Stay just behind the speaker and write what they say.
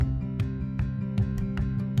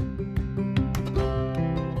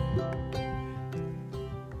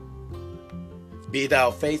Be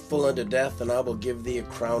thou faithful unto death, and I will give thee a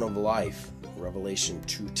crown of life. Revelation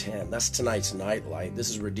 2:10. That's tonight's Nightlight. This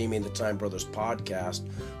is Redeeming the Time Brothers podcast,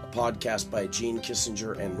 a podcast by Gene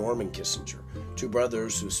Kissinger and Norman Kissinger, two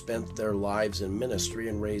brothers who spent their lives in ministry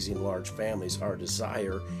and raising large families. Our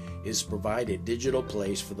desire is to provide a digital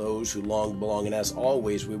place for those who long to belong. And as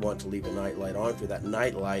always, we want to leave a nightlight on for that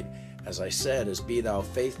nightlight. As I said, is be thou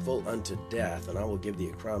faithful unto death, and I will give thee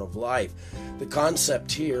a crown of life. The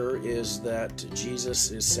concept here is that Jesus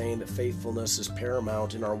is saying that faithfulness is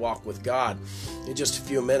paramount in our walk with God. In just a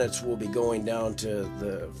few minutes, we'll be going down to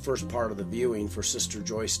the first part of the viewing for Sister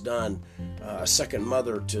Joyce Dunn, a second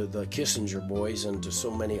mother to the Kissinger boys and to so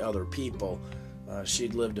many other people.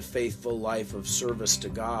 She'd lived a faithful life of service to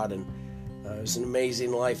God, and it was an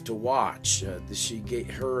amazing life to watch.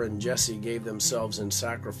 Her and Jesse gave themselves in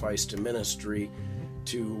sacrifice to ministry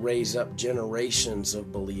to raise up generations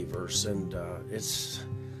of believers, and it just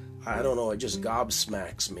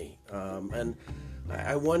gobsmacks me. And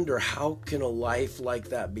I wonder, how can a life like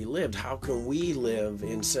that be lived? How can we live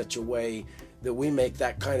in such a way that we make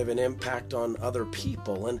that kind of an impact on other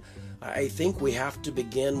people? And I think we have to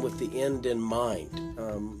begin with the end in mind.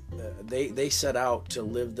 They set out to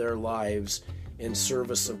live their lives in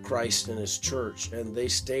service of Christ and His church, and they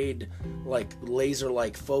stayed like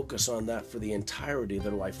laser-like focus on that for the entirety of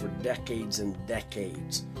their life, for decades and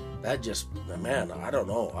decades. That just, man, I don't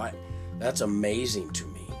know. That's amazing to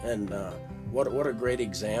me, and what a great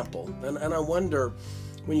example. And I wonder,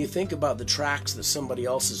 when you think about the tracks that somebody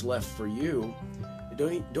else has left for you,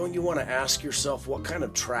 don't you want to ask yourself, what kind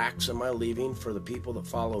of tracks am I leaving for the people that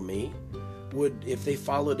follow me? If they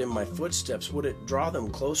followed in my footsteps, would it draw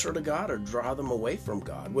them closer to God or draw them away from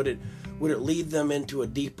God? Would it lead them into a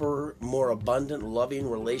deeper, more abundant, loving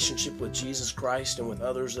relationship with Jesus Christ and with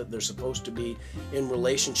others that they're supposed to be in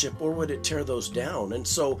relationship, or would it tear those down? And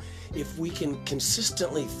so, if we can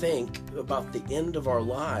consistently think about the end of our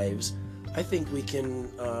lives, I think we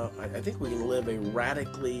can live a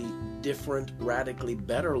radically different, radically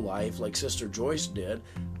better life, like Sister Joyce did,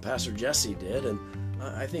 Pastor Jesse did, and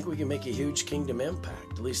I think we can make a huge kingdom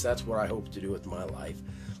impact. At least that's what I hope to do with my life.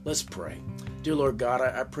 Let's pray. Dear Lord God,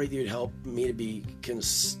 I pray that You'd help me to be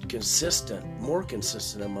consistent, more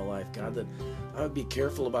consistent in my life, God, that I would be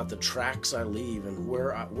careful about the tracks I leave and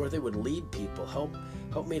where they would lead people.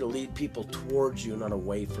 Help me to lead people towards You, not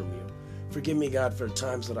away from You. Forgive me, God, for the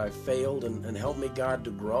times that I've failed, and help me, God, to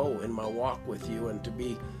grow in my walk with You and to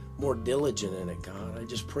be more diligent in it, God. I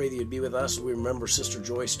just pray that You'd be with us as we remember Sister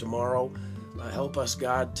Joyce tomorrow. Help us,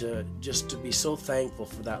 God, to be so thankful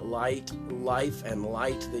for that life and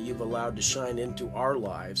light that You've allowed to shine into our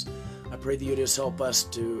lives. I pray that You just help us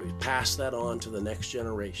to pass that on to the next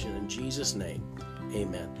generation. In Jesus' name,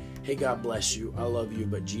 amen. Hey, God bless you. I love you,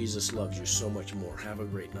 but Jesus loves you so much more. Have a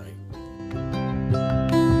great night.